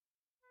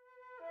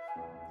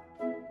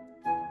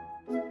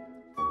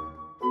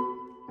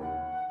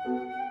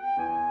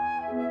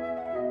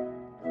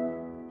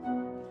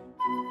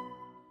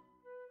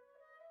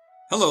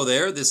Hello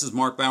there, this is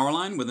Mark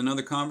Bauerlein with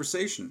another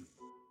conversation.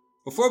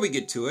 Before we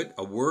get to it,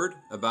 a word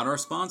about our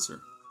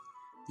sponsor.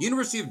 The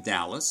University of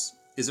Dallas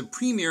is a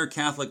premier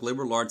Catholic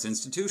liberal arts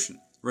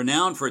institution,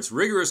 renowned for its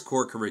rigorous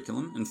core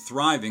curriculum and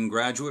thriving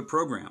graduate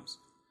programs.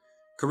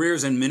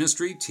 Careers in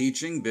ministry,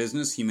 teaching,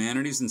 business,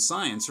 humanities, and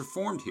science are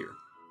formed here.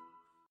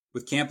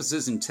 With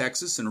campuses in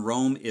Texas and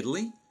Rome,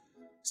 Italy,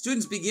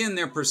 students begin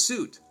their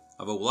pursuit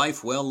of a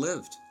life well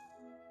lived.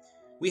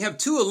 We have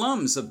two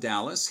alums of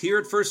Dallas here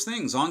at First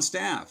Things on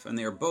staff, and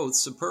they are both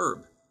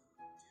superb.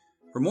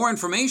 For more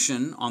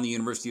information on the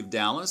University of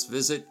Dallas,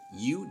 visit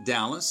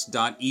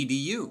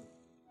udallas.edu.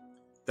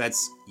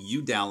 That's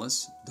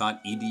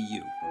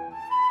udallas.edu.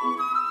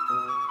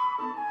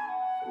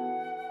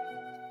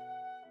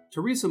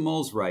 Teresa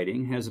Mull's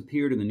writing has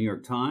appeared in the New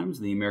York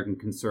Times, the American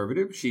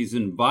Conservative. She's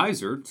an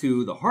advisor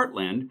to the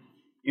Heartland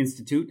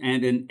Institute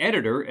and an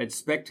editor at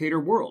Spectator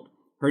World.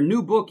 Her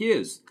new book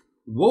is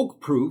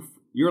Woke Proof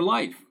Your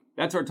Life.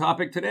 That's our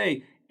topic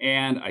today,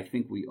 and I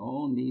think we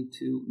all need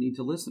to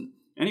listen.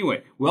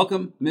 Anyway,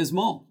 welcome, Ms.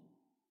 Mull.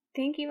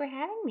 Thank you for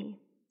having me.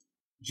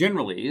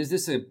 Generally, is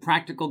this a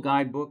practical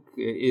guidebook?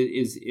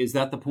 Is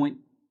that the point?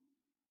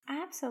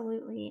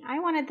 Absolutely. I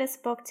wanted this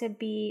book to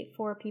be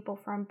for people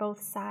from both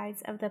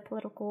sides of the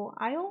political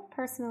aisle.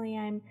 Personally,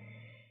 I'm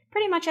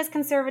pretty much as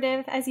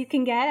conservative as you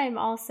can get. I'm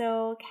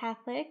also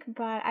Catholic,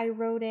 but I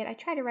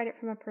try to write it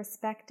from a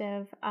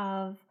perspective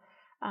of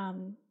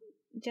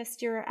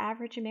just your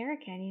average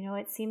American. You know,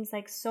 it seems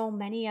like so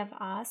many of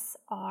us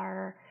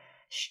are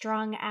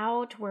strung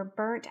out, we're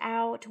burnt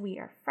out, we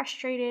are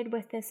frustrated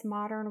with this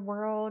modern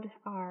world.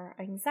 Our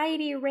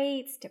anxiety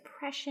rates,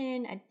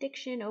 depression,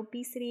 addiction,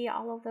 obesity,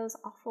 all of those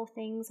awful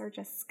things are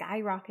just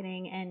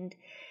skyrocketing. And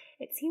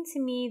it seems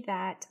to me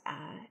that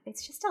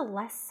it's just a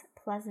less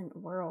pleasant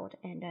world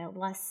and a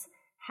less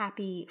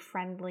happy,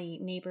 friendly,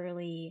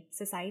 neighborly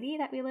society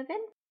that we live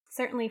in.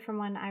 Certainly from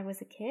when I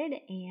was a kid,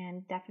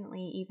 and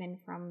definitely even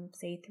from,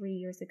 say, 3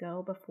 years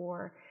ago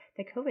before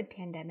the COVID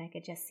pandemic,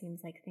 it just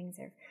seems like things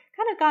have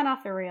kind of gone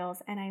off the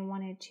rails, and I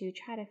wanted to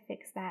try to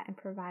fix that and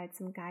provide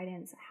some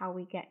guidance how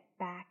we get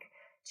back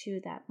to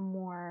that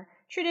more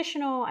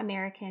traditional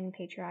American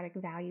patriotic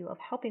value of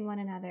helping one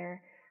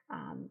another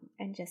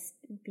and just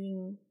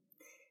being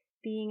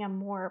a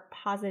more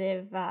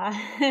positive,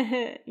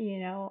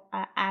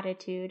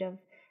 attitude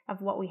of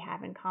what we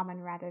have in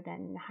common rather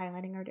than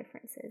highlighting our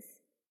differences.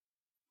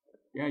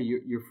 Yeah,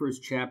 your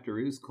first chapter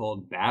is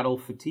called Battle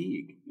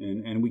Fatigue,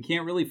 and we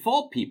can't really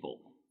fault people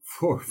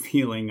for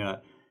feeling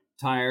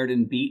tired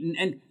and beaten.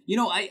 And you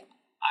know,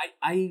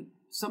 I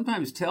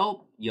sometimes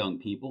tell young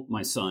people,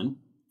 my son,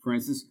 for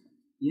instance,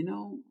 you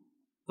know,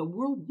 the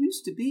world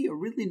used to be a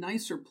really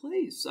nicer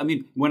place. I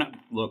mean, when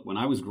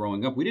I was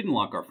growing up, we didn't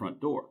lock our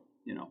front door,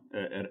 you know,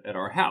 at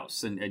our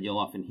house, and you'll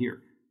often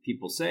hear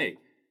people say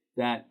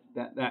that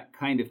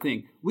kind of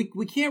thing.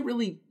 We can't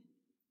really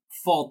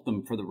fault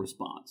them for the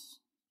response.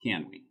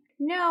 Can we?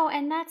 No,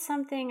 and that's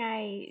something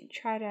I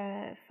try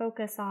to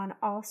focus on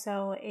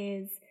also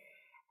is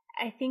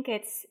I think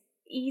it's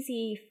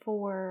easy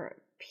for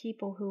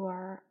people who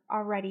are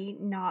already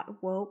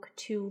not woke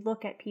to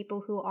look at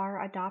people who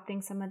are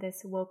adopting some of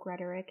this woke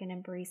rhetoric and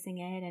embracing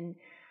it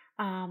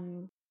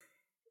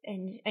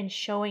and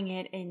showing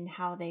it in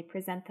how they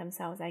present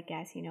themselves. I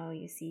guess, you know,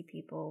 you see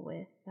people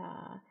with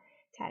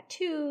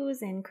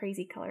tattoos and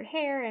crazy colored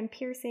hair and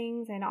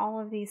piercings and all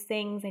of these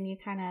things, and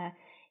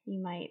you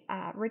might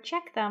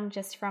reject them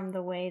just from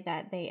the way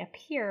that they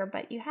appear,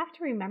 but you have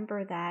to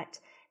remember that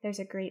there's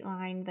a great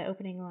line, the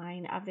opening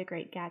line of The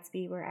Great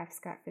Gatsby, where F.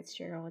 Scott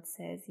Fitzgerald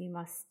says,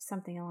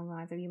 something along the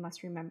lines of, you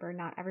must remember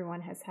not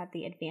everyone has had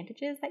the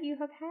advantages that you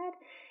have had.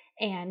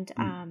 And,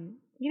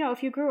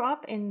 if you grew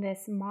up in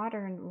this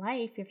modern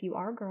life, if you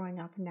are growing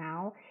up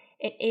now,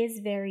 it is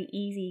very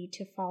easy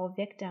to fall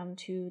victim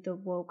to the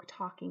woke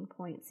talking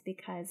points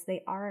because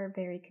they are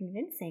very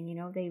convincing. You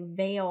know, they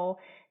veil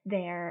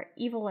their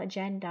evil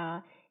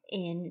agenda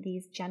in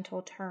these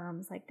gentle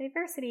terms like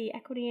diversity,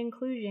 equity,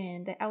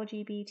 inclusion. The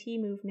LGBT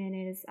movement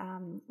is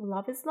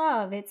love is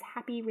love. It's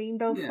happy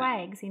rainbow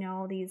flags. You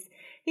know, these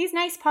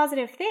nice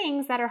positive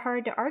things that are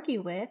hard to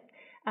argue with.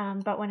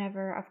 But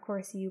whenever, of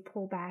course, you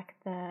pull back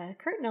the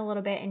curtain a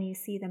little bit and you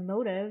see the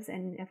motives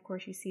and, of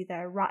course, you see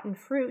the rotten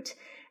fruit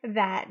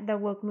that the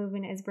woke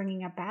movement is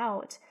bringing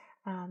about,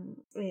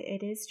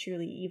 it is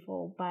truly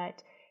evil.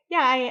 But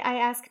yeah, I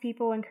ask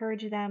people,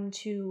 encourage them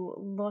to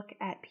look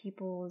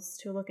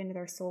into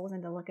their souls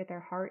and to look at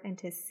their heart and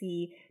to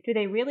see, do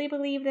they really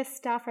believe this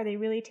stuff? Are they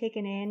really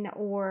taken in?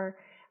 Or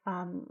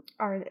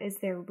is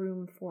there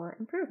room for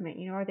improvement?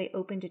 You know, are they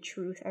open to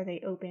truth? Are they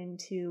open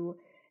to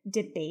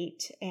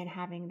debate and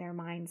having their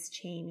minds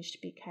changed?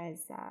 Because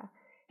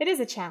it is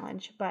a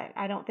challenge, but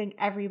I don't think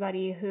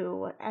everybody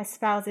who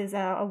espouses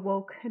a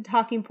woke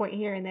talking point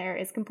here and there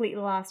is completely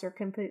lost or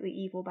completely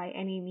evil by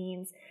any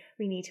means.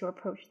 We need to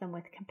approach them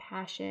with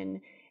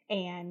compassion,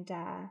 and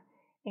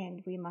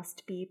we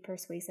must be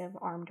persuasive,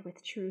 armed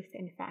with truth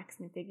and facts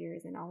and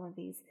figures and all of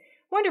these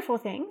wonderful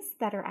things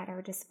that are at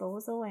our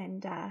disposal,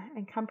 and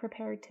come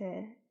prepared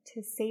to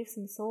save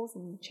some souls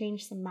and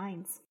change some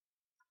minds.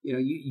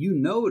 You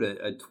note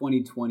a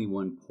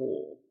 2021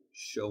 poll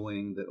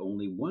showing that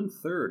only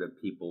 1/3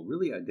 of people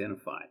really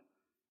identify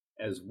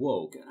as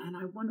woke. And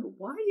I wonder,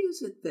 why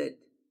is it that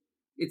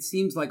it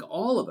seems like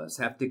all of us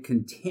have to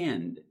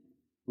contend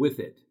with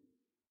it,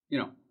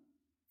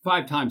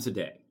 5 times a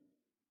day?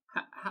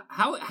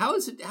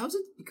 How's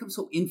it become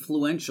so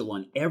influential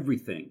on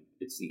everything,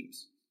 it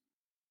seems?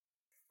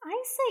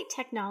 I cite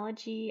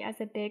technology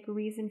as a big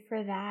reason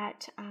for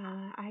that.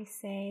 I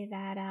say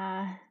that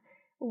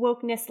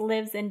wokeness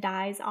lives and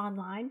dies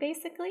online,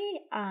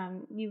 basically.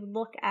 You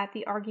look at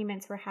the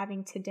arguments we're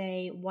having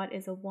today. What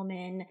is a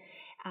woman?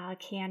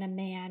 Can a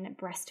man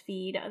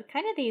breastfeed?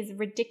 Kind of these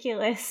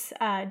ridiculous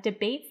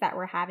debates that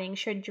we're having.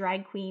 Should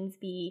drag queens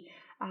be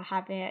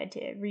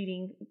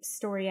reading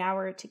story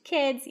hour to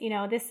kids?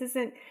 This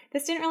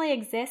didn't really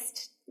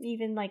exist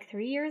even like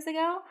 3 years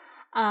ago.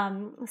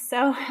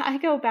 So I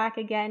go back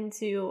again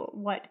to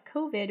what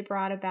COVID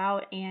brought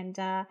about, and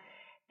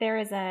there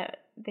is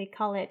they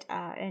call it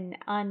an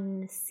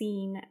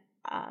unseen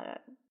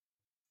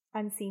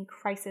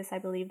crisis, I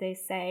believe they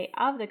say,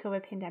 of the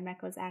COVID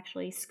pandemic was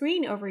actually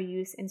screen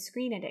overuse and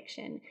screen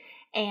addiction.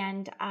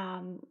 And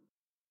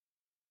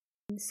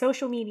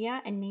social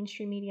media and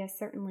mainstream media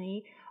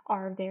certainly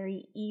are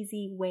very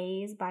easy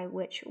ways by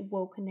which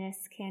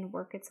wokeness can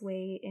work its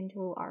way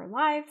into our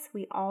lives.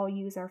 We all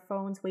use our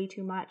phones way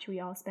too much. We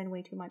all spend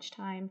way too much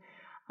time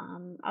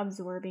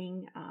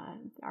absorbing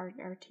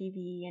our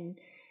TV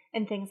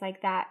and things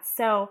like that.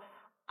 So,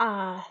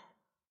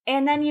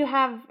 and then you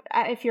have,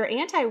 if you're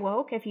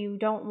anti-woke, if you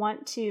don't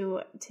want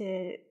to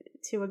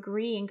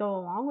agree and go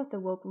along with the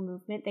woke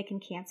movement, they can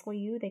cancel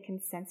you, they can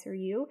censor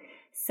you.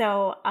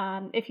 So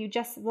if you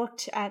just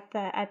looked at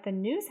the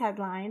news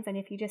headlines, and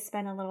if you just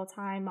spend a little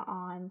time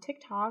on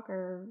TikTok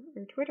or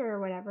Twitter or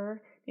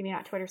whatever, maybe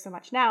not Twitter so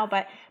much now,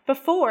 but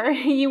before,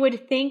 you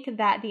would think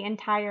that the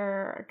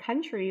entire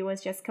country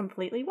was just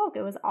completely woke.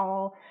 It was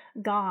all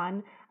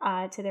gone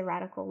to the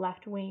radical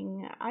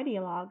left-wing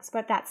ideologues.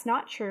 But that's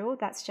not true.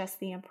 That's just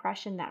the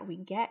impression that we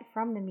get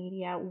from the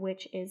media,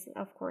 which is,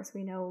 of course,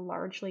 we know,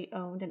 largely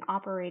owned and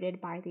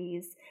operated by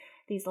these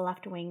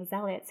left-wing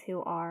zealots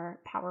who are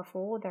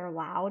powerful, they're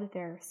loud,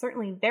 they're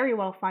certainly very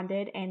well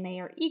funded, and they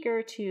are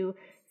eager to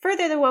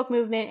further the woke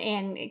movement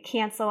and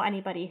cancel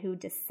anybody who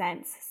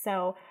dissents.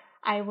 So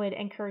I would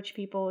encourage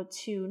people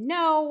to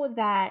know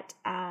that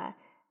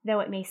though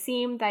it may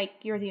seem like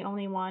you're the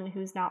only one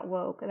who's not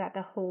woke, that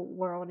the whole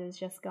world is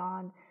just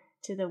gone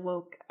to the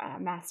woke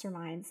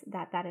masterminds,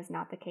 that is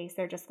not the case.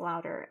 They're just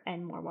louder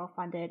and more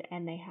well-funded,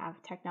 and they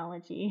have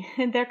technology.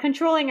 They're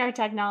controlling our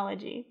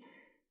technology.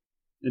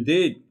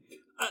 Indeed.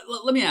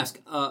 Let me ask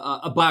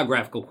a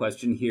biographical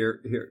question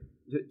here,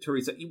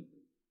 Teresa.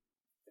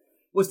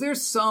 Was there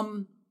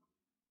some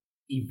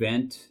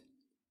event,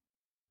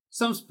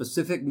 some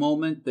specific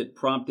moment that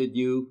prompted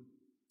you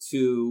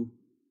to,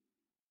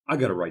 I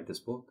got to write this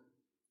book.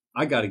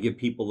 I got to give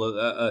people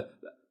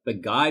the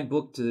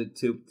guidebook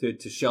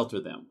to shelter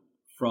them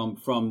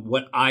from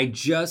what I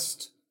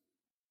just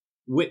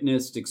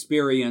witnessed,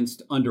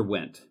 experienced,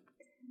 underwent?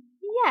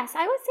 Yes,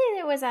 I would say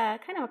there was a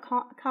kind of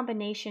a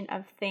combination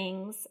of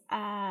things.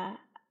 I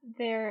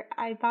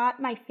bought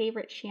my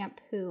favorite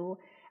shampoo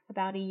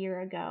about a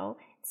year ago.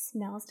 It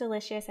smells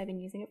delicious. I've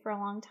been using it for a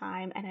long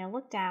time, and I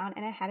looked down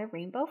and it had a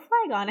rainbow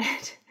flag on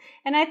it.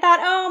 And I thought,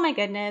 oh my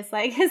goodness,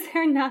 like, is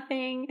there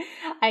nothing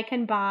I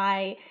can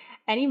buy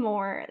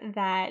anymore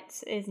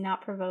that is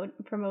not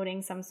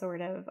promoting some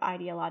sort of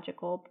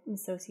ideological,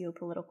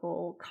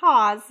 socio-political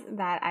cause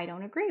that I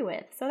don't agree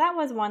with? So that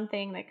was one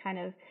thing that kind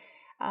of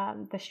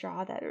the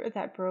straw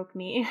that broke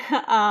me.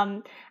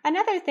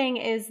 Another thing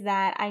is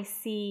that I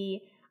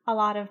see a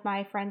lot of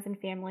my friends and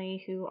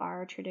family who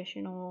are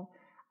traditional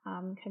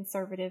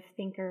conservative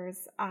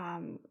thinkers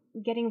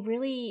getting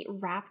really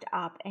wrapped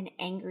up and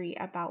angry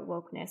about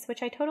wokeness,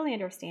 which I totally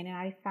understand, and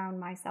I found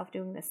myself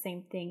doing the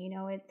same thing.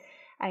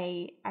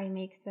 I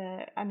make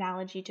the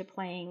analogy to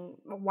playing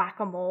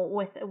whack-a-mole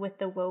with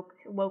the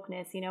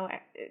wokeness.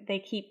 They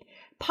keep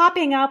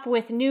popping up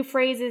with new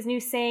phrases, new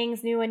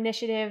sayings, new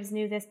initiatives,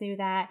 new this, new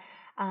that,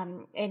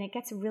 and it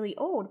gets really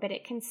old, but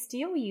it can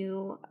steal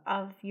you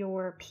of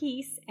your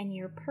peace and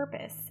your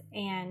purpose.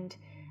 And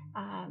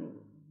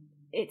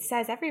it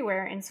says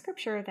everywhere in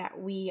Scripture that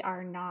we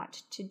are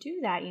not to do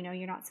that.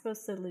 You're not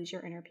supposed to lose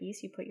your inner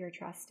peace. You put your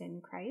trust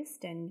in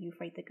Christ and you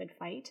fight the good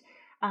fight.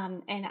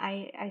 And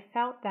I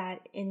felt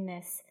that in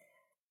this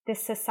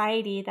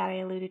society that I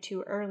alluded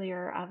to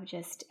earlier of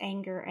just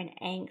anger and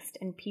angst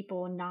and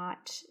people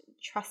not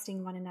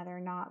trusting one another,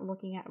 not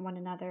looking at one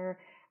another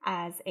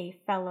as a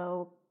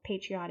fellow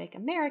patriotic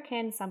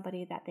American,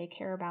 somebody that they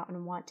care about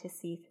and want to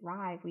see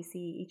thrive. We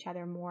see each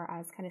other more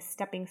as kind of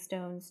stepping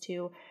stones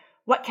to,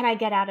 what can I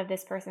get out of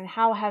this person?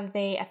 How have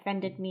they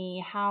offended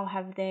me?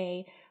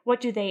 What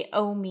do they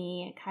owe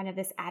me? Kind of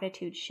this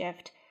attitude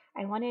shift.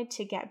 I wanted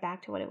to get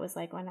back to what it was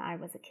like when I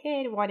was a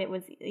kid, what it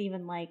was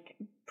even like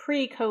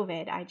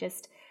pre-COVID.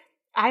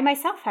 I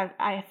myself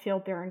I feel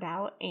burned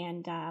out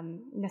and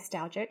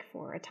nostalgic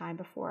for a time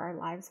before our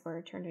lives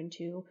were turned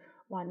into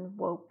one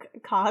woke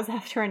cause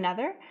after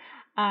another.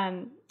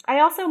 I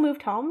also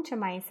moved home to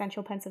my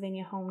central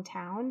Pennsylvania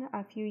hometown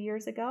a few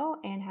years ago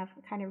and have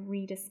kind of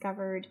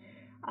rediscovered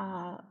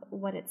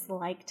what it's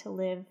like to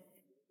live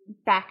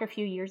back a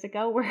few years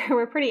ago.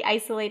 We're pretty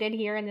isolated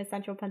here in the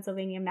central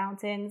Pennsylvania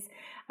mountains.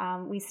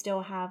 We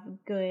still have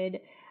good,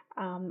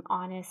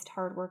 honest,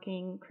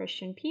 hardworking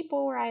Christian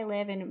people where I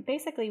live, and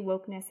basically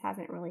wokeness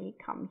hasn't really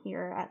come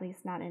here, at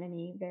least not in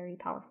any very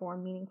powerful or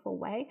meaningful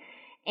way.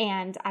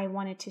 And I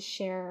wanted to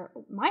share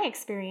my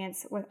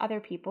experience with other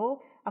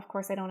people. Of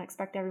course, I don't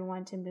expect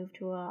everyone to move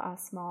to a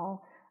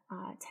small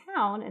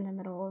town in the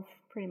middle of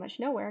pretty much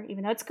nowhere,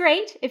 even though it's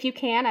great. If you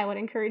can, I would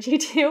encourage you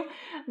to.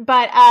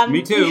 But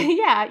Me too.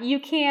 Yeah,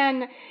 you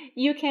can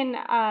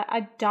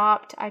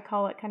adopt, I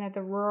call it kind of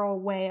the rural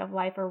way of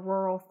life, or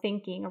rural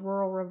thinking, a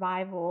rural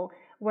revival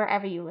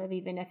wherever you live,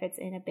 even if it's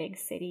in a big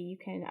city. You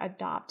can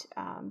adopt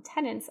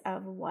tenets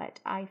of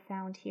what I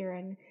found here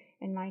in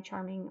my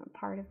charming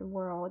part of the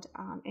world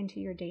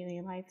into your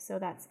daily life. So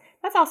that's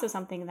also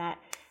something that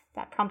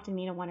prompted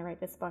me to want to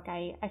write this book.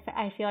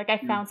 I feel like I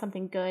found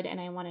something good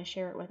and I want to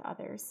share it with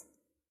others.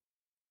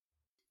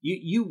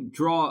 You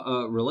draw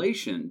a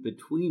relation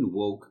between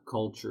woke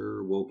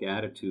culture, woke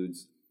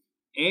attitudes,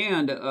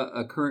 and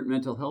a current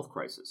mental health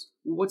crisis.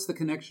 What's the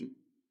connection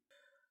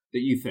that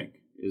you think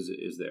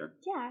is there?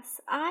 Yes,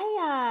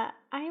 I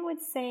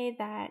would say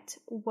that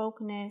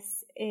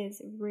wokeness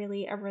is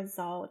really a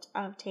result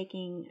of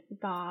taking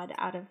God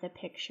out of the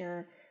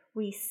picture.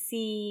 We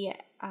see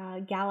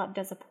Gallup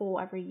does a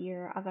poll every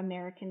year of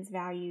Americans'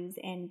 values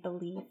and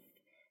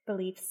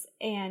beliefs,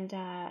 and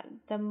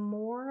the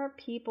more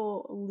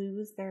people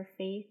lose their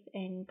faith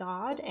in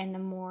God and the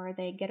more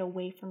they get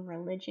away from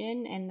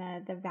religion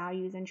and the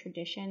values and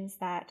traditions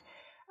that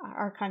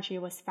our country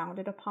was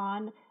founded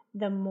upon,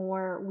 the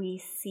more we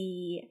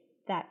see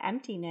that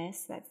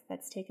emptiness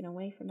that's taken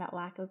away from that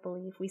lack of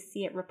belief. We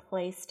see it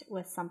replaced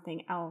with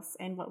something else,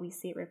 and what we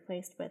see it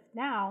replaced with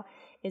now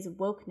is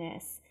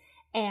wokeness.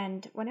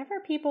 And whenever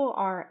people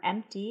are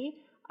empty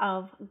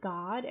of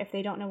God, if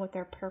they don't know what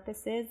their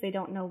purpose is, they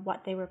don't know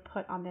what they were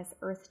put on this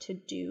earth to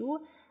do,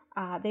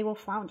 they will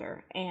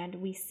flounder. And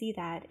we see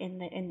that in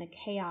the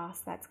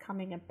chaos that's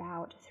coming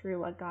about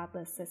through a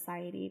godless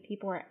society.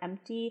 People are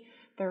empty,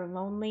 they're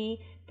lonely,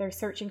 they're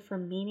searching for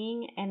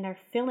meaning, and they're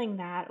filling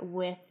that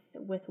with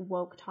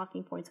woke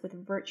talking points, with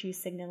virtue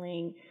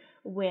signaling,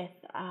 with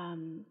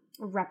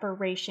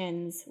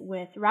reparations,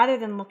 with, rather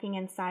than looking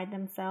inside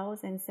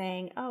themselves and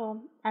saying,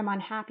 oh, I'm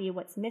unhappy,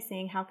 what's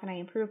missing, how can I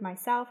improve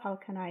myself, how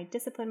can I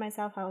discipline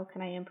myself, how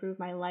can I improve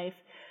my life,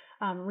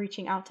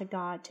 reaching out to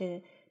God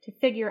to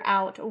figure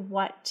out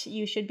what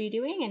you should be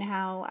doing and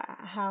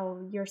how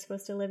you're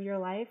supposed to live your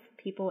life.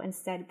 People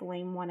instead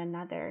blame one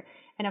another,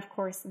 and of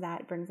course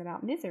that brings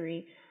about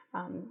misery.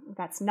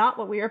 That's not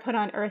what we were put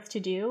on earth to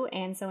do,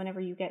 and so whenever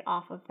you get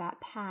off of that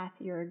path,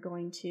 you're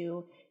going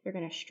to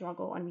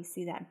struggle, and we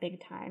see that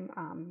big time.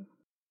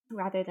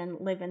 Rather than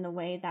live in the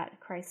way that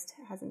Christ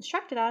has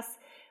instructed us,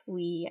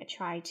 we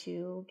try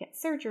to get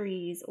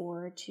surgeries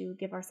or to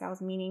give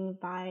ourselves meaning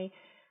by,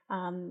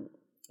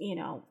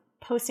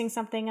 posting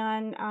something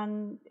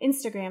on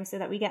Instagram so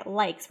that we get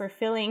likes. We're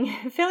filling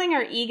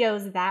our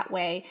egos that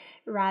way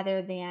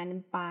rather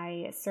than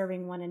by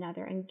serving one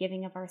another and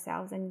giving of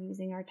ourselves and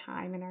using our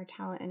time and our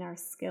talent and our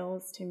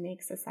skills to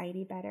make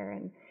society better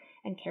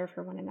and care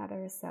for one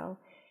another. So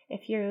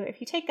if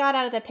you take God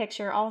out of the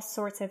picture, all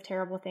sorts of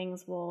terrible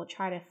things will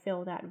try to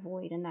fill that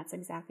void, and that's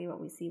exactly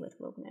what we see with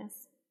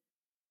wokeness.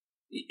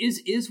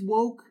 Is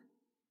woke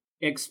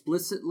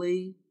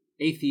explicitly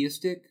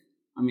atheistic?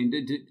 I mean,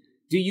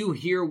 do you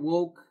hear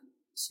woke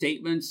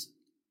statements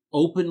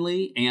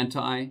openly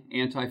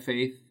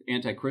anti-faith,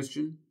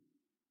 anti-Christian,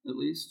 at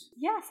least?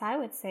 Yes, I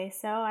would say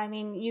so. I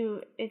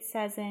mean, it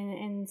says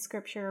in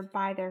Scripture,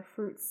 by their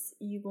fruits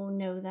you will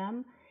know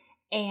them.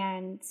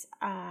 And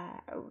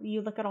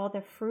you look at all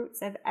the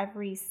fruits of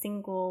every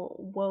single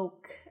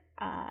woke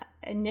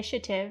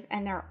initiative,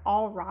 and they're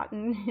all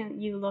rotten.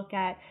 You look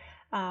at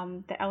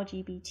the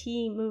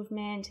LGBT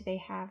movement,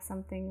 they have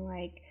something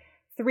like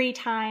 3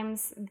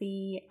 times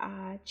the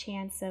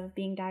chance of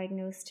being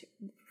diagnosed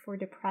for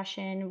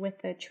depression. With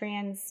the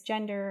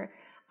transgender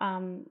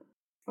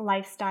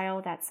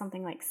lifestyle, that's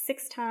something like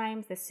 6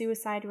 times. The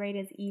suicide rate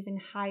is even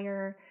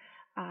higher.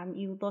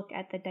 You look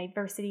at the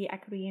diversity,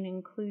 equity, and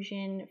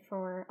inclusion,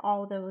 for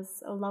all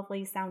those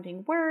lovely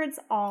sounding words.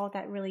 All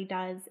that really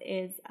does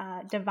is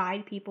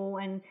divide people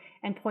and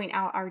point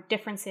out our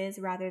differences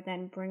rather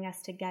than bring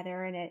us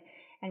together.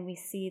 And we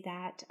see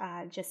that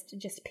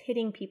just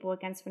pitting people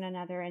against one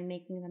another and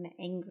making them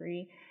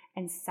angry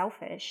and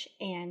selfish.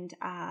 And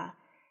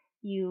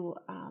you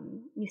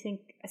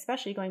think,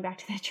 especially going back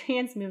to the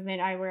trans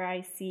movement, where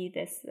I see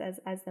this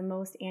as the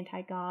most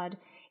anti-God,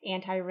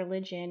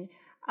 anti-religion.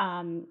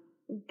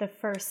 the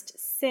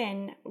first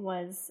sin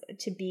was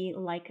to be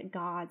like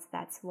gods.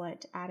 That's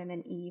what Adam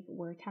and Eve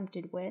were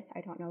tempted with.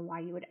 I don't know why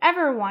you would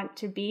ever want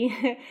to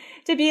be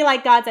to be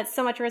like gods. That's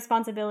so much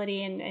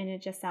responsibility, and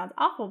it just sounds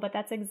awful. But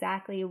that's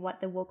exactly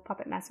what the woke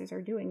puppet masters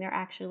are doing. They're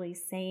actually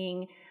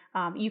saying,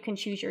 you can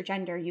choose your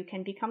gender. You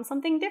can become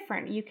something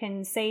different. You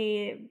can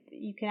say,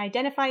 you can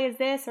identify as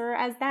this or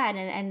as that,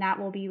 and that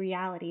will be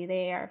reality.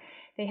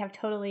 They have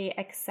totally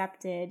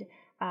accepted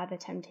the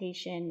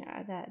temptation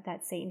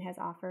that Satan has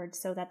offered,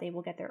 so that they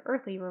will get their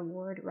earthly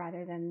reward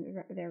rather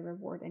than their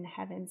reward in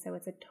heaven. So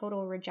it's a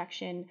total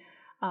rejection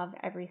of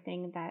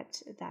everything that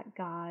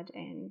God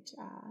and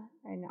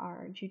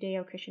our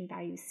Judeo-Christian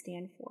values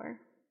stand for.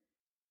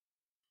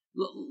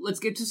 Let's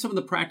get to some of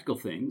the practical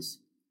things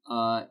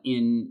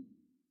in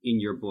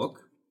your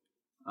book,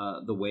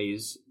 the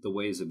ways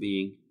of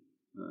being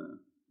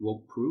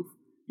woke proof.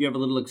 You have a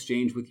little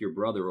exchange with your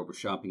brother over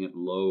shopping at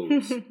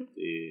Lowe's,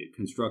 the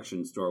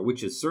construction store,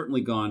 which has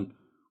certainly gone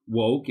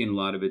woke in a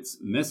lot of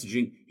its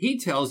messaging. He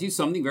tells you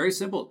something very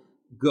simple: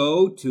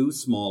 go to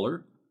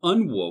smaller,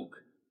 unwoke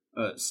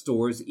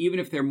stores, even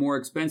if they're more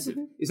expensive.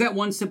 Mm-hmm. Is that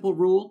one simple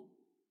rule?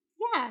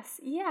 Yes.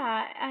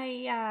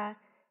 Yeah.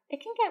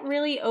 It can get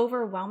really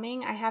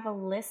overwhelming. I have a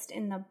list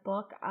in the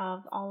book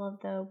of all of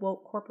the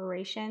woke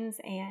corporations,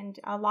 and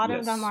a lot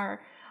of them are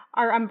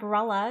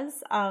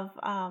umbrellas of,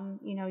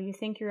 you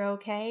think you're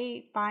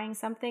okay buying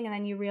something, and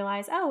then you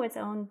realize, oh, it's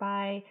owned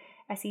by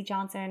S.E.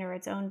 Johnson, or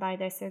it's owned by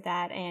this or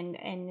that, and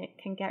it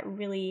can get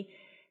really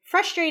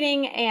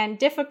frustrating and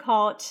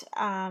difficult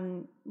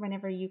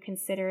whenever you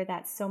consider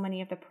that so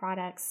many of the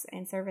products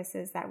and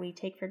services that we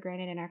take for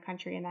granted in our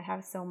country and that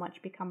have so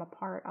much become a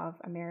part of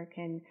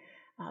American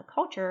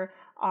culture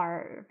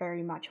are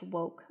very much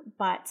woke.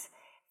 But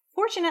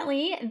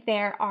fortunately,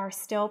 there are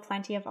still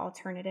plenty of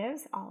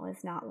alternatives. All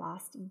is not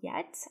lost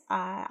yet.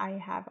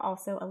 I have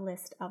also a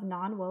list of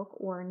non-woke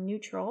or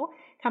neutral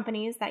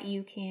companies that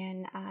you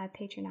can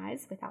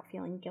patronize without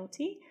feeling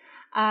guilty.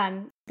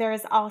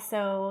 There's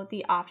also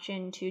the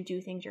option to do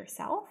things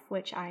yourself,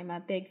 which I'm a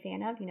big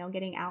fan of,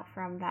 getting out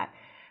from that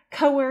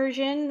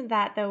coercion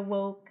that the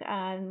woke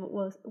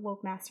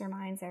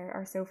masterminds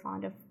are so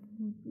fond of,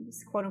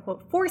 quote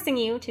unquote, forcing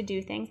you to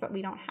do things, but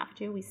we don't have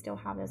to. We still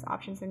have those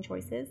options and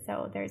choices.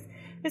 So there's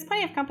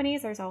plenty of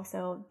companies. There's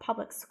also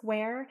Public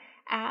Square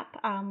app,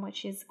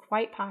 which is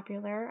quite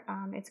popular.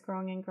 It's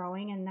growing and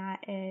growing, and that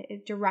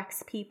it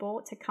directs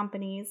people to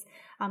companies.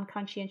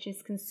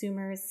 Conscientious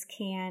consumers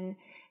can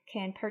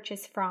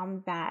purchase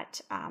from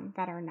that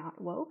are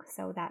not woke.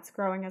 So that's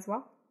growing as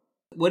well.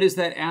 What is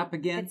that app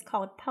again? It's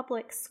called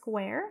Public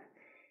Square.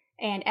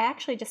 And it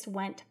actually just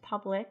went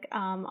public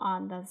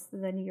on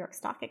the New York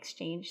Stock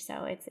Exchange,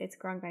 so it's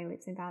growing by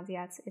leaps and bounds.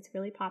 Yeah, it's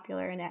really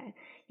popular, and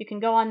you can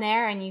go on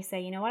there and you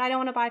say, you know what, I don't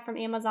want to buy from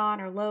Amazon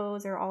or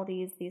Lowe's or all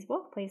these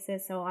woke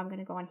places, so I'm going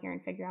to go on here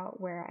and figure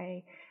out where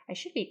I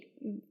should be,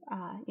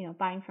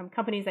 buying from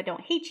companies that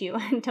don't hate you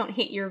and don't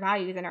hate your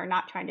values and are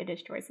not trying to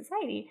destroy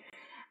society.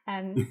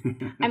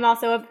 I'm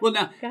also well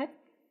now. Go ahead.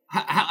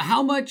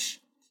 How much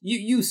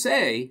you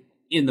say?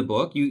 In the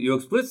book, you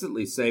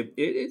explicitly say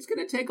it's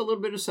going to take a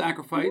little bit of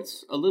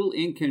sacrifice, a little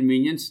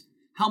inconvenience.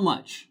 How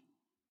much?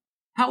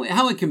 How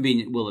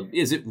inconvenient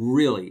is it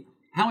really?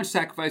 How much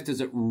sacrifice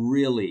does it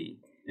really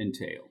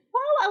entail?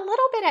 Well, a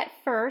little bit at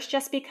first,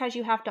 just because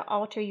you have to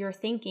alter your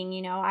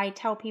thinking. I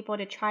tell people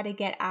to try to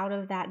get out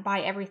of that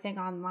buy everything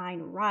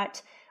online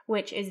rut,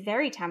 which is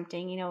very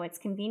tempting. It's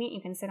convenient.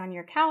 You can sit on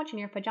your couch in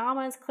your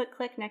pajamas,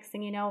 click. Next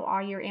thing you know,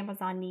 all your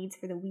Amazon needs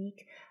for the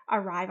week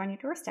arrive on your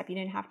doorstep. You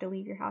didn't have to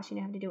leave your house. You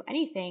didn't have to do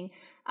anything.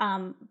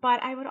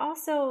 But I would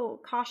also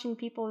caution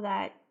people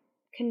that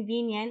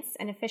convenience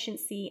and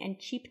efficiency and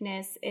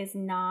cheapness is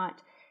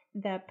not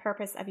the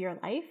purpose of your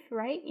life,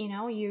 right?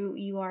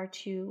 You are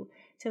to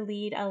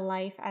lead a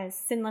life as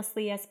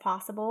sinlessly as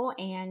possible,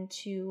 and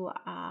to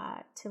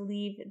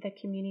leave the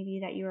community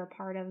that you're a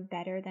part of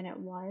better than it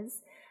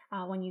was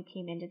when you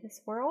came into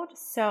this world.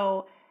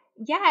 So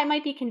yeah, it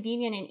might be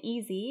convenient and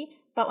easy,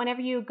 but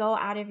whenever you go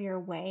out of your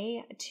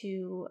way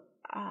to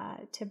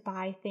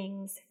buy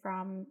things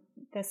from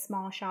the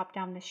small shop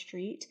down the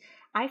street,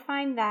 I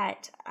find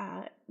that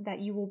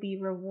you will be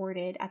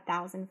rewarded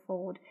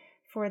 1,000-fold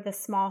for the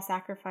small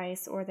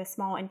sacrifice or the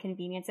small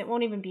inconvenience. It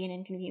won't even be an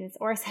inconvenience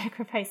or a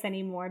sacrifice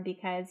anymore,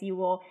 because you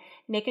will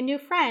make a new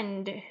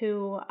friend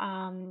who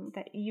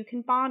that you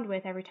can bond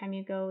with every time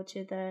you go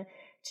to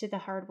the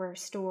hardware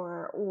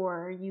store,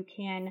 or you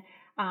can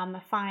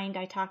find.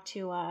 I talked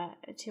to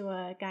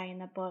a guy in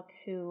the book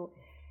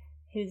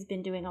who's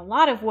been doing a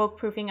lot of woke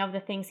proofing of the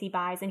things he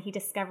buys, and he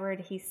discovered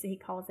he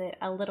calls it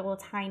a little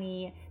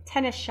tiny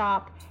tennis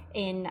shop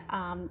in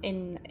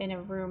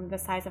a room the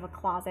size of a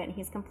closet, and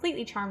he's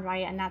completely charmed by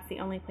it, and that's the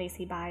only place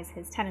he buys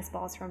his tennis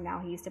balls from now.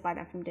 He used to buy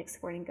them from Dick's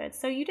Sporting Goods.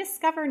 So you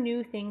discover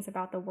new things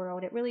about the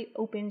world. It really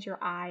opens your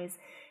eyes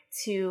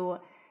to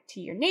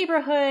your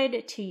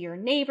neighborhood, to your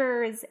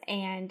neighbors,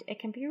 and it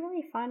can be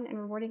really fun and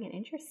rewarding and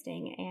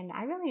interesting, and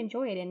I really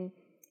enjoy it. And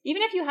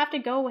even if you have to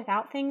go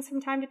without things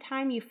from time to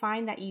time, you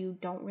find that you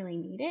don't really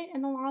need it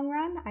in the long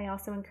run. I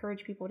also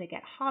encourage people to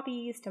get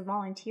hobbies, to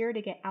volunteer,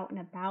 to get out and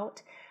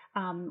about.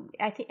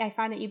 I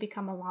find that you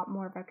become a lot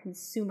more of a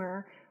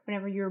consumer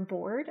whenever you're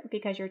bored,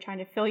 because you're trying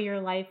to fill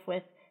your life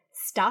with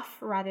stuff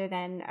rather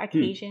than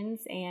occasions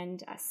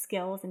and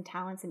skills and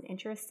talents and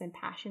interests and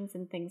passions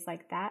and things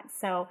like that.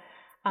 So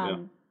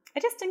I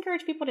just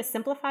encourage people to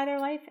simplify their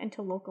life and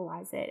to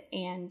localize it.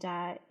 And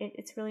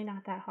it's really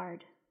not that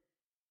hard.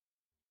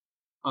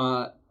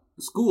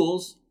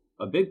 Schools,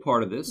 a big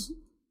part of this,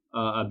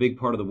 a big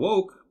part of the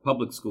woke,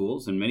 public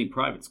schools and many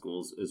private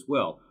schools as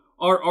well,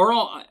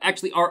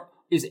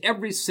 is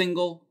every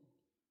single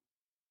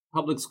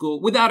public school,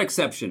 without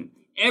exception,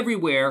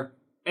 everywhere,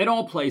 at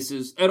all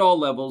places, at all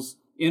levels,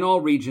 in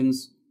all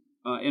regions,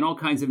 in all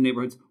kinds of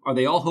neighborhoods, are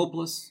they all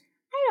hopeless?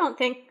 I don't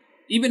think.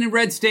 Even in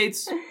red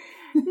states?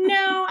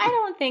 No, I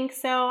don't think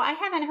so. I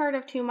haven't heard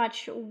of too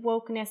much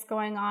wokeness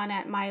going on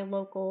at my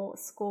local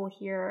school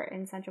here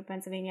in central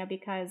Pennsylvania,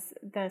 because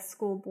the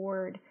school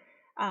board,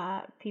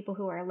 people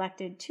who are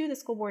elected to the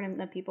school board and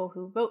the people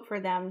who vote for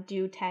them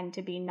do tend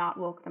to be not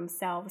woke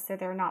themselves. So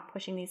they're not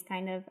pushing these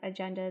kind of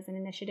agendas and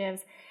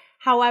initiatives.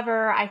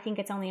 However, I think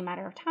it's only a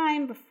matter of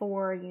time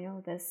before,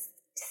 the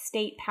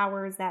state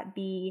powers that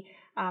be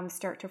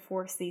start to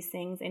force these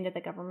things into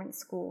the government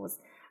schools.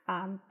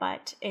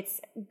 But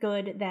it's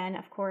good then,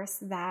 of course,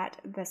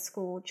 that the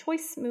school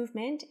choice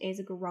movement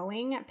is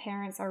growing.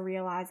 Parents are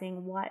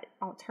realizing what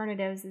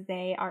alternatives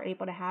they are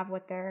able to have,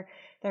 what their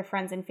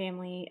friends and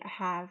family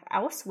have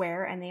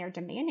elsewhere, and they are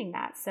demanding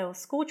that. So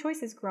school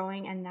choice is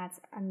growing, and that's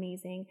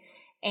amazing.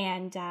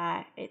 And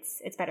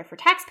it's better for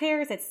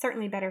taxpayers. It's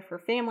certainly better for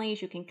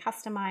families. You can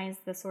customize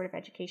the sort of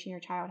education your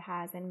child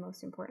has, and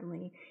most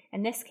importantly,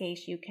 in this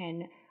case, you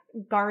can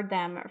guard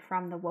them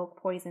from the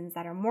woke poisons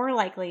that are more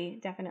likely,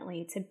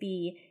 definitely, to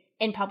be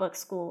in public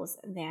schools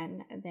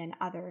than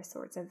other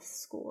sorts of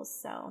schools.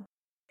 So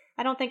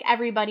I don't think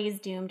everybody's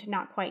doomed,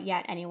 not quite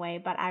yet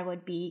anyway, but I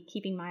would be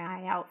keeping my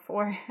eye out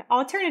for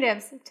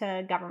alternatives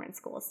to government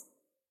schools.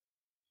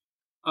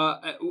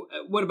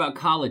 What about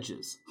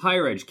colleges,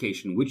 higher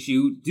education, which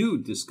you do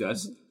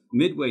discuss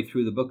midway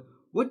through the book?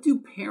 What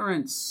do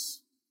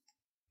parents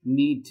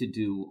need to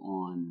do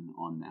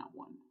on that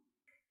one?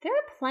 There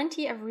are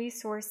plenty of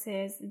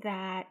resources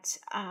that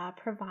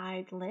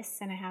provide lists,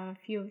 and I have a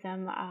few of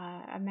them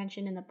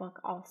mentioned in the book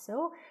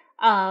also,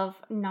 of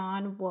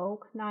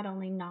non-woke, not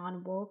only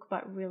non-woke,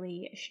 but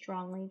really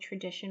strongly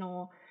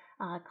traditional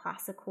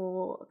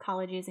classical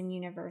colleges and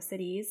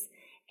universities.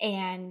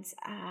 And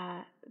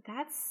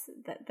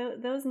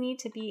those need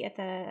to be at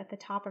the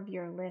top of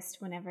your list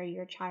whenever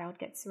your child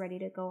gets ready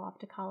to go off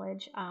to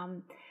college.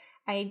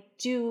 I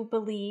do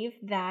believe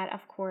that,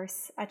 of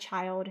course, a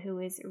child who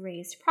is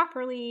raised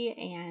properly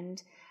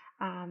and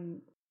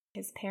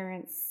his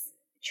parents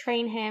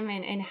train him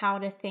in how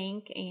to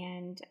think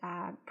and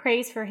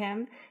praise for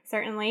him,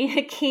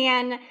 certainly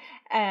can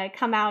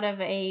come out of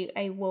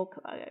a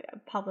woke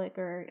public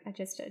or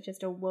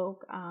just a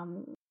woke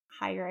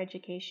higher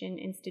education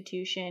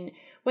institution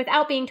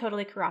without being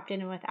totally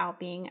corrupted and without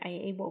being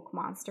a woke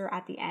monster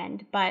at the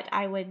end. But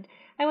I would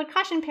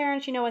caution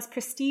parents, as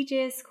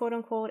prestigious, quote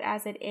unquote,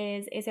 as it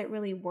is it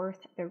really worth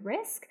the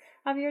risk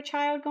of your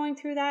child going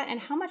through that? And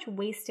how much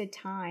wasted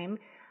time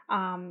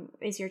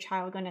is your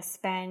child going to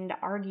spend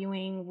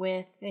arguing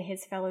with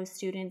his fellow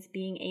students,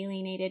 being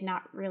alienated,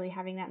 not really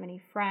having that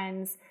many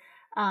friends?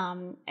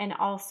 And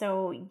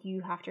also,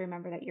 you have to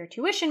remember that your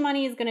tuition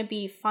money is going to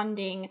be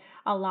funding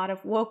a lot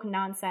of woke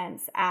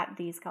nonsense at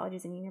these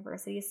colleges and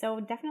universities. So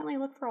definitely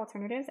look for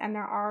alternatives, and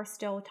there are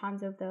still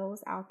tons of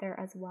those out there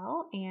as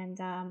well. And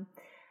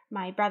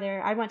my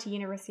brother, I went to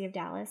University of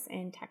Dallas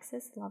in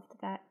Texas, loved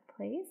that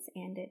place,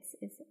 and it's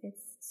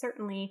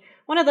certainly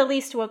one of the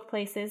least woke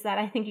places that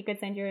I think you could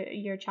send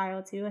your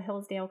child to.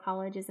 Hillsdale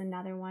College is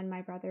another one.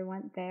 My brother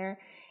went there.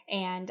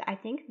 And I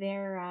think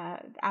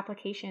their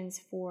applications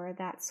for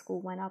that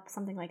school went up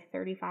something like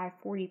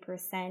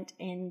 35-40%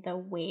 in the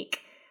wake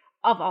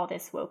of all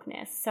this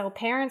wokeness. So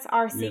parents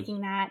are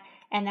seeking that,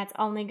 and that's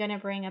only going to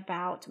bring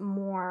about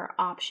more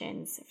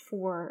options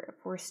for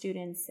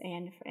students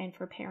and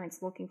for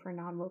parents looking for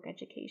non-woke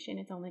education.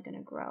 It's only going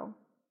to grow.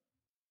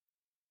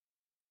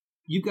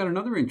 You've got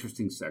another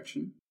interesting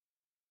section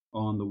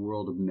on the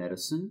world of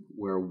medicine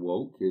where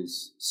woke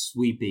is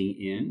sweeping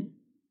in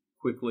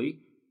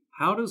quickly.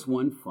 How does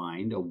one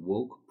find a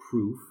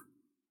woke-proof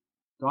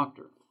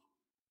doctor?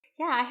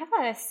 Yeah, I have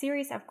a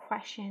series of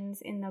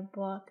questions in the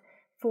book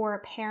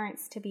for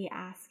parents to be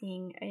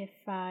asking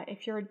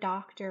if your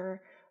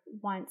doctor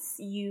wants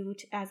you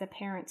as a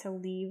parent to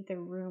leave the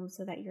room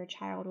so that your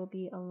child will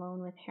be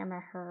alone with him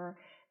or her.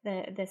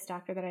 This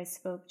doctor that I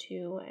spoke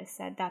to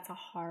said that's a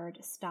hard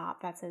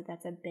stop. That's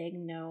a big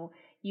no.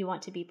 You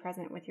want to be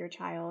present with your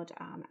child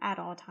at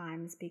all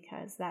times,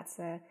 because that's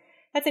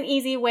an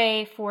easy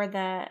way for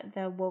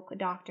the woke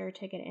doctor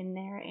to get in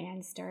there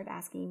and start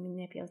asking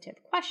manipulative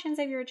questions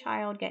of your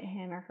child, get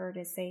him or her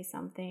to say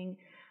something.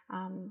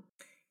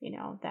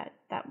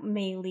 that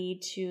may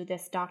lead to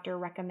this doctor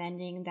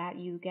recommending that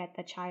you get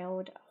the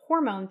child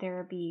hormone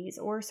therapies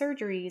or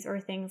surgeries or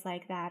things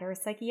like that, or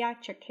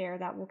psychiatric care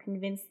that will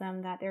convince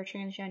them that they're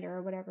transgender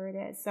or whatever it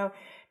is. So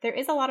there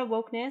is a lot of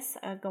wokeness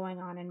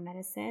going on in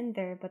medicine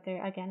there, but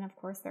there, again, of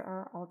course, there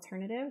are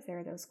alternatives. There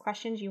are those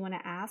questions you want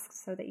to ask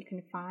so that you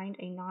can find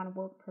a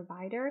non-woke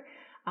provider,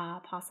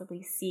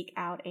 possibly seek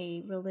out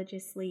a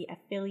religiously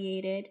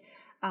affiliated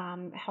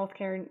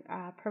healthcare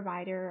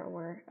provider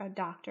or a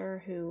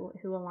doctor who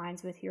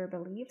aligns with your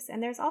beliefs.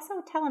 And there's also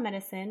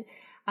telemedicine,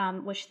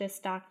 which this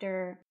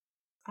doctor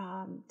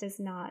does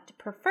not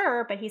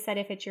prefer, but he said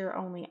if it's your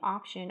only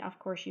option, of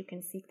course you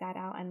can seek that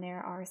out. And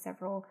there are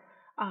several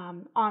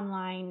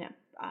online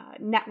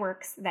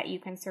networks that you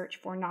can search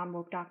for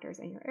non-woke doctors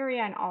in your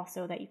area, and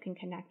also that you can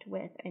connect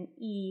with an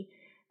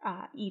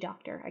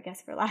e-doctor, I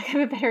guess, for lack of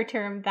a better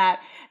term. That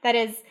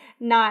is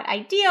not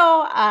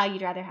ideal.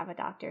 You'd rather have a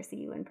doctor see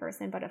you in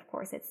person, but of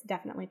course it's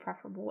definitely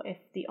preferable if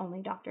the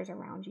only doctors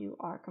around you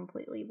are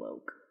completely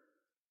woke.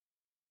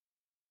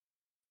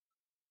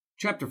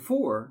 Chapter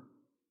 4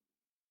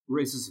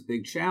 raises a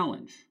big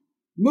challenge.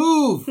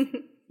 Move!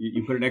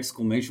 you put an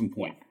exclamation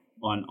point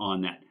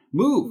on that.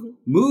 Move!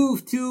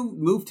 Move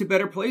to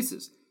better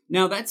places.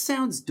 Now that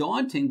sounds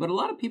daunting, but a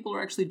lot of people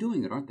are actually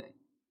doing it, aren't they?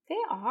 They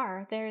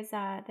are. There's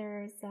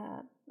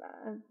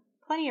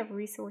plenty of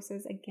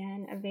resources,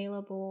 again,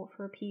 available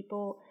for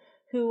people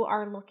who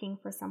are looking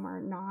for somewhere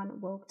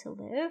non-woke to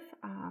live.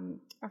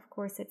 Of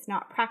course, it's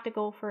not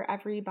practical for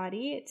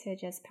everybody to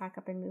just pack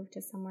up and move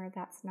to somewhere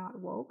that's not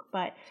woke,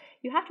 but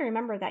you have to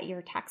remember that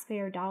your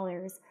taxpayer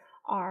dollars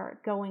are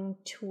going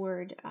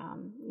toward,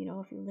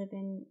 if you live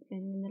in the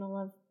middle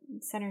of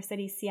Center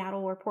City,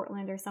 Seattle, or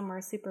Portland, or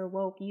somewhere super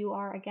woke, you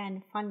are,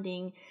 again,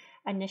 funding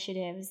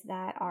initiatives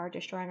that are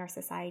destroying our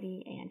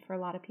society. And for a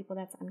lot of people,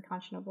 that's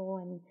unconscionable.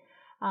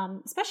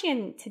 And especially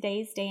in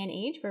today's day and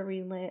age where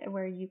we live,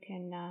 where you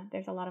can,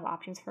 there's a lot of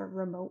options for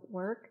remote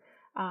work.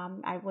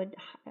 I would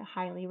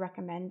highly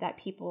recommend that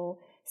people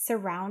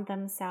surround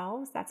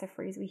themselves. That's a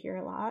phrase we hear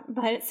a lot,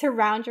 but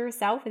surround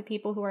yourself with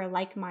people who are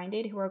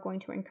like-minded, who are going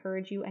to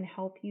encourage you and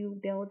help you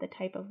build the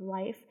type of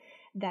life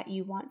that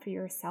you want for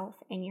yourself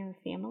and your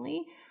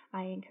family.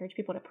 I encourage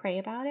people to pray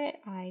about it.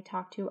 I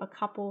talked to a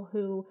couple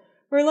who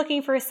were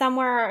looking for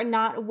somewhere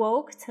not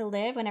woke to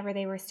live whenever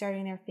they were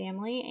starting their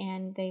family,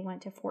 and they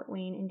went to Fort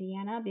Wayne,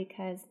 Indiana,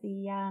 because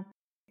the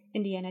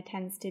Indiana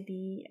tends to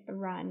be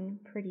run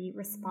pretty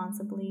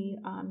responsibly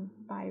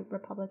by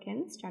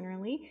Republicans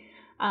generally,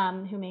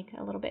 who make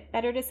a little bit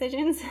better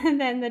decisions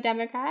than the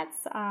Democrats.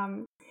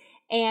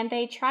 And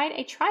they tried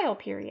a trial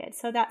period.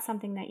 So that's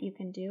something that you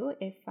can do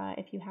if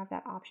you have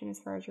that option as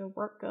far as your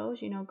work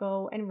goes.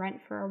 Go and rent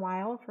for a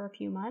while, for a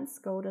few months.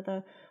 Go to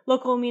the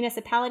local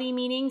municipality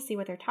meetings, see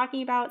what they're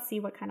talking about,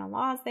 see what kind of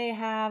laws they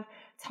have,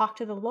 talk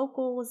to the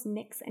locals,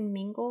 mix and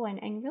mingle,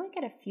 and really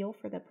get a feel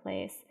for the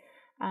place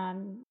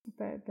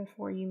but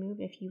before you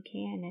move, if you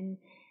can.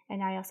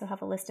 And I also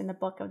have a list in the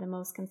book of the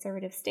most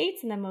conservative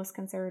states and the most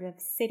conservative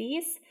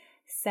cities.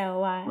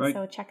 So right.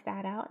 So check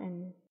that out.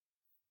 And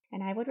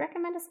I would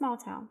recommend a small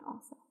town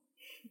also.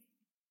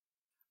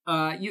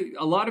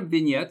 A lot of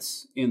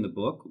vignettes in the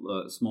book,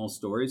 small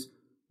stories.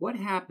 What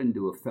happened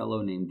to a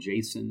fellow named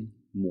Jason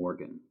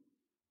Morgan?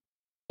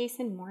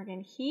 Jason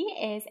Morgan, he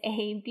is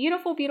a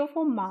beautiful,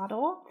 beautiful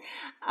model.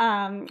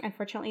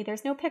 Unfortunately,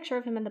 there's no picture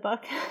of him in the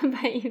book,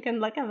 but you can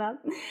look him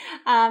up.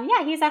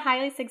 He's a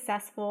highly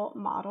successful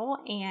model,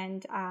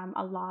 and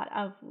a lot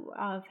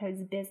of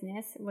his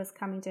business was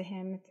coming to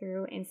him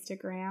through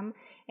Instagram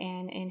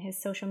and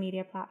his social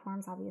media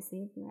platforms,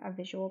 obviously a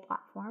visual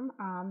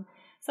platform.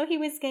 So he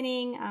was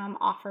getting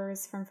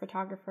offers from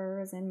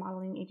photographers and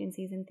modeling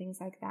agencies and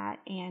things like that.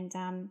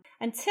 And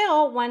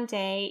until one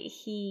day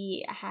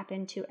he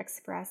happened to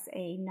express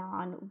a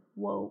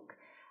non-woke.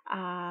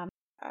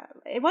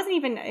 It wasn't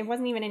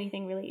even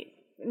anything really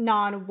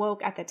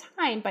non-woke at the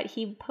time, but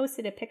he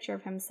posted a picture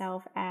of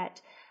himself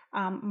at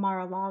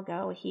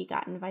Mar-a-Lago. He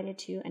got invited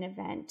to an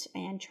event,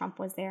 and Trump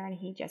was there, and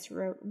he just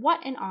wrote,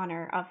 "What an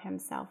honor," of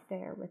himself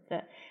there with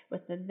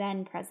the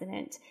then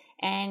president.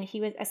 And he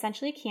was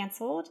essentially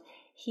canceled.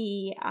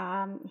 He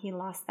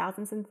lost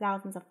thousands and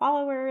thousands of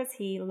followers.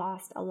 He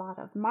lost a lot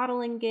of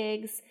modeling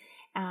gigs.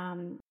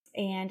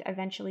 And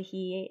eventually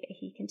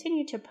he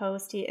continued to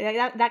post.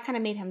 That kind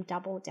of made him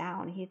double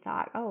down. He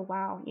thought, oh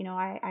wow,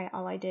 I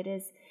all I did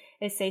is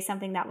say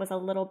something that was a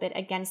little bit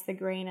against the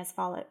grain as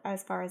far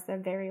as the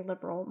very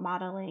liberal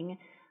modeling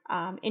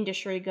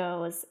industry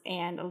goes,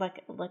 and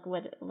look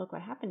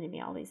what happened to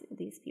me. All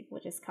these people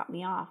just cut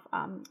me off.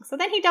 So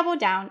then he doubled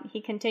down.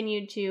 He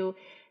continued to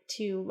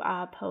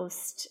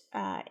post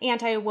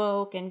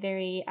anti-woke and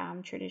very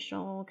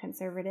traditional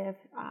conservative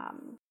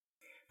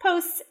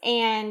posts,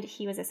 and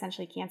he was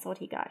essentially canceled.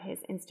 He got his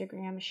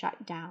Instagram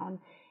shut down,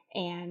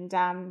 and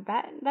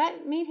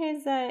that made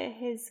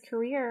his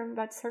career.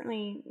 But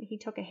certainly he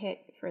took a hit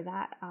for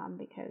that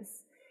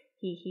because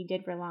he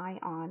did rely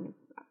on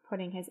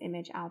putting his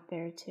image out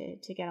there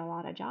to get a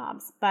lot of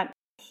jobs. But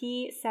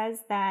he says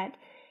that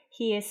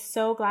he is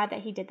so glad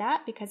that he did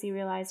that because he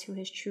realized who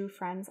his true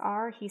friends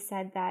are. He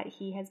said that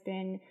he has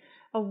been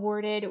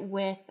awarded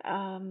with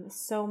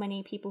so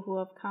many people who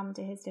have come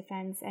to his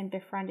defense and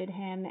befriended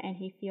him, and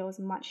he feels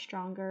much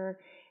stronger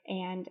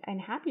and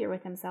happier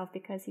with himself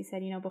because he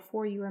said,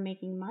 before you were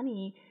making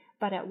money,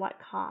 but at what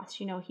cost?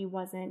 He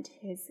wasn't,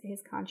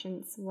 his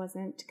conscience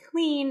wasn't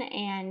clean,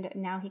 and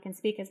now he can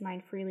speak his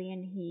mind freely,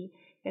 and he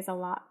has a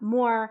lot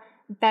more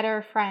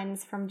better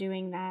friends from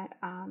doing that.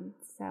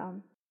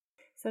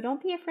 So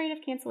don't be afraid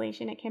of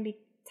cancellation. It can be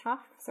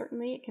tough,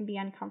 certainly. It can be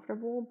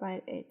uncomfortable,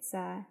 but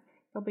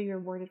you'll be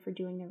rewarded for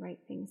doing the right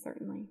thing,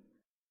 certainly.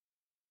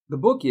 The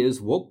book is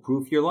Woke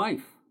Proof Your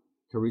Life.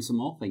 Teresa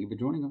Mull, thank you for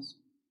joining us.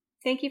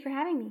 Thank you for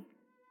having me.